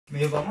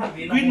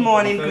Good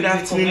morning, good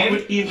afternoon,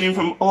 good evening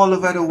from all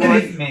over the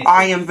world.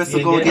 I am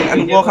Vessel Golden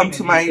and welcome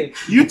to my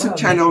YouTube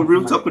channel,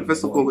 Real Talk with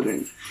Vessel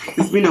Golden.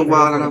 It's been a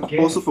while and I've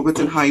also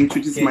forgotten how I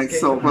introduce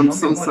myself. I'm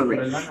so sorry.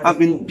 I've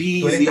been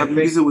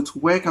busy with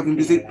work. I've been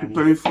busy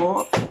preparing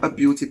for a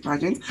beauty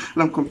pageant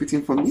and I'm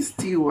competing for Miss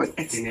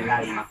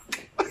LIQWYD.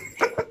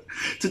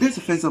 Today's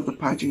the first of the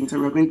pageant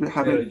and we're going to be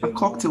having a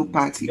cocktail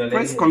party,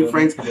 press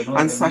conference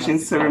and sashing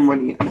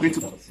ceremony. I'm going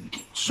to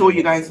show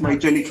you guys my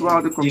journey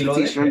throughout the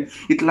competition.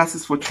 It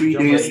lasts for 3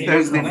 days,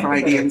 Thursday,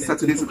 Friday and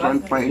Saturday's the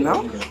grand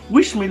final.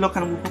 Wish me luck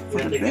and we'll hope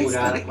for the best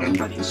at the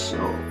end of the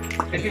show.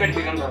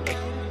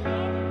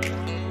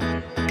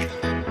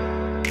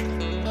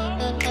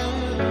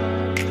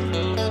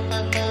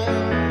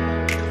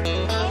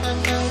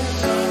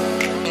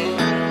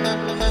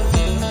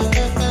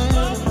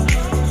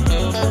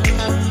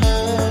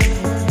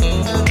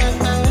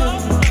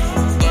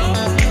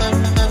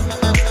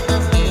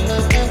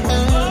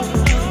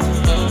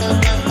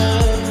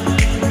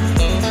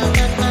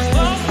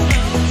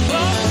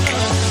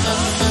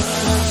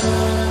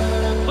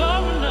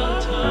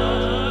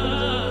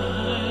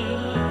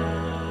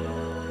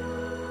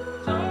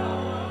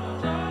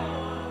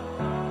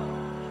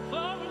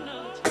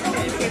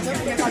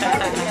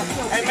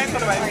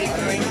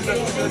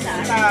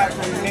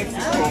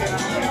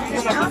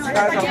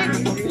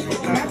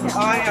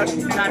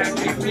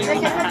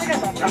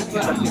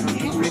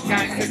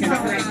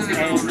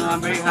 I'm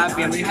very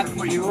happy. I'm very happy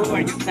for you.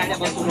 Are you excited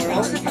about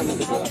tomorrow?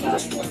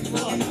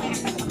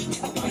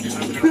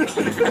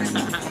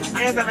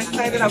 Yes, I'm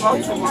excited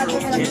about tomorrow. I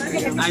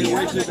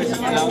wish you the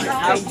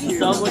have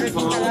so much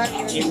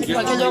fun. Enjoy,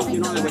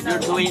 what you're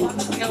doing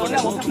for the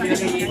whole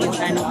community. This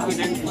kind of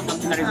event is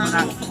something that is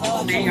gonna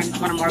stay and it's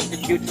gonna mark the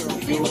future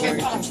of you here.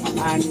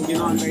 And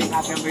I'm very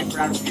happy. I'm very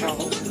proud of you.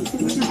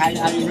 I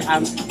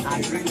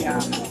really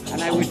am,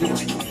 and I wish you the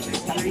best.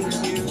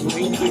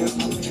 Thank you.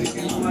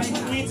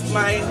 Meet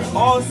my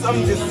awesome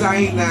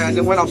designer,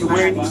 the one I'll be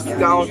wearing this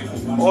gown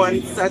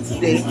on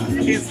Saturday.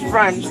 His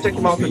friends, check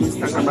him out on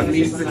Instagram.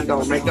 Amazing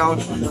gown. My gown,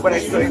 when I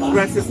saw it,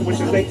 gracias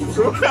mucho. Thank you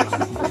so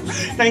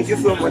thank you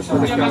so much for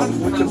the gown.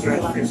 Muchas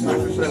gracias.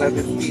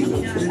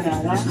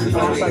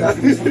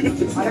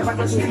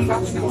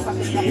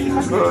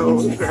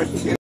 Oh,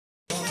 gracias.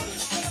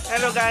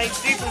 Hello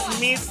guys, this is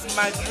Miss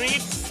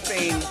Madrid,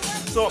 Spain.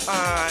 So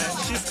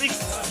she speaks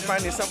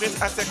Spanish, so I'm going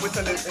to ask her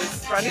question in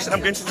Spanish.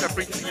 I'm going to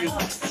interpret it to you.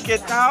 ¿Qué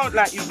tal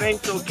la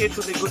evento? ¿Qué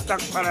tú le gusta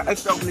para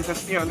esta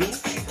organización?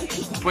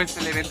 Pues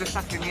el evento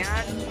está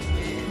genial.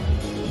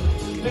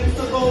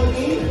 Vessel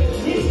Golden,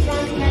 Miss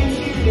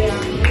Nigeria.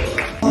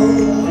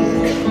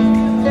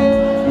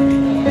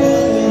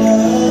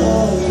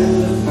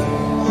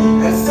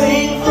 I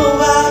sing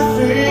for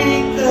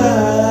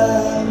Africa.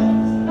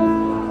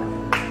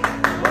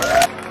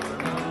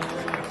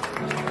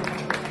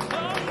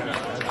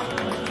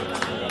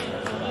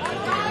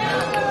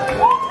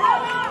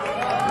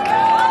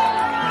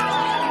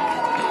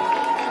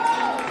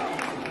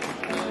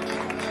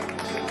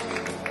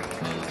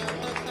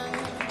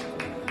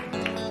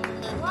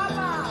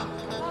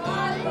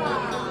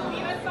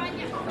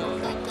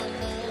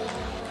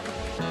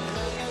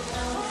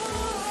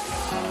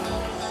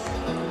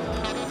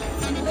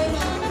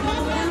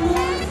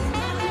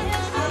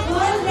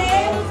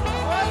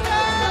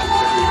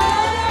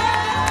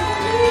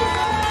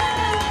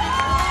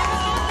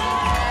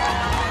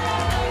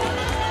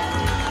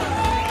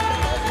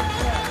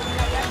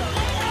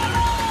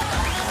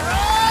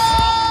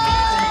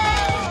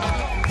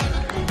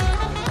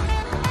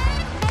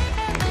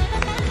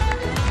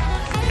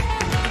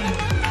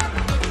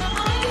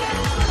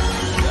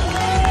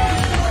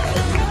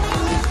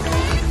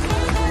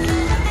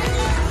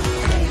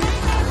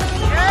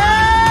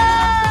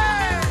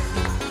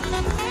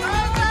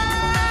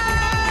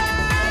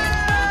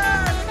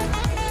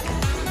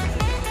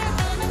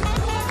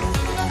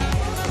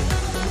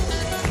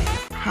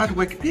 Hard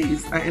work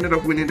pays. I ended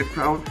up winning the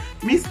crown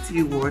Miss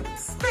LIQWYD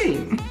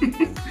Spain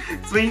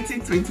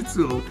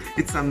 2022.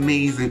 It's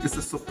amazing. It's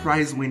a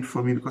surprise win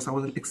for me because I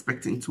wasn't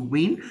expecting to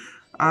win.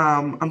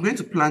 I'm going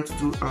to plan to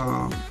do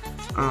a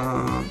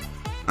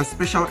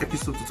special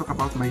episode to talk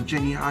about my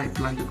journey, how I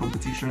planned the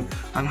competition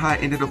and how I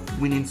ended up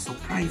winning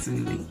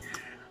surprisingly.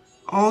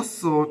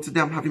 Also,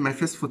 today I'm having my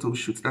first photo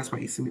shoot. That's why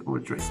you see me all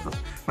dressed up.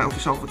 My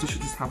official photo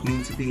shoot is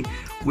happening today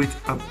with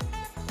a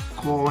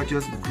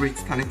gorgeous, great,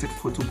 talented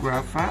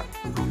photographer,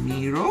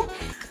 Romero,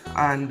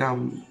 and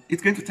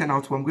it's going to turn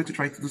out well. I'm going to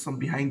try to do some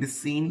behind the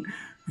scene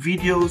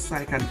videos so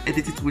I can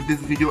edit it with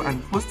this video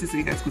and post it so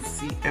you guys could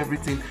see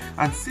everything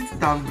and sit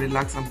down,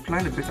 relax and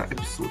plan a better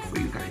episode for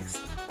you guys.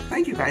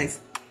 Thank you guys.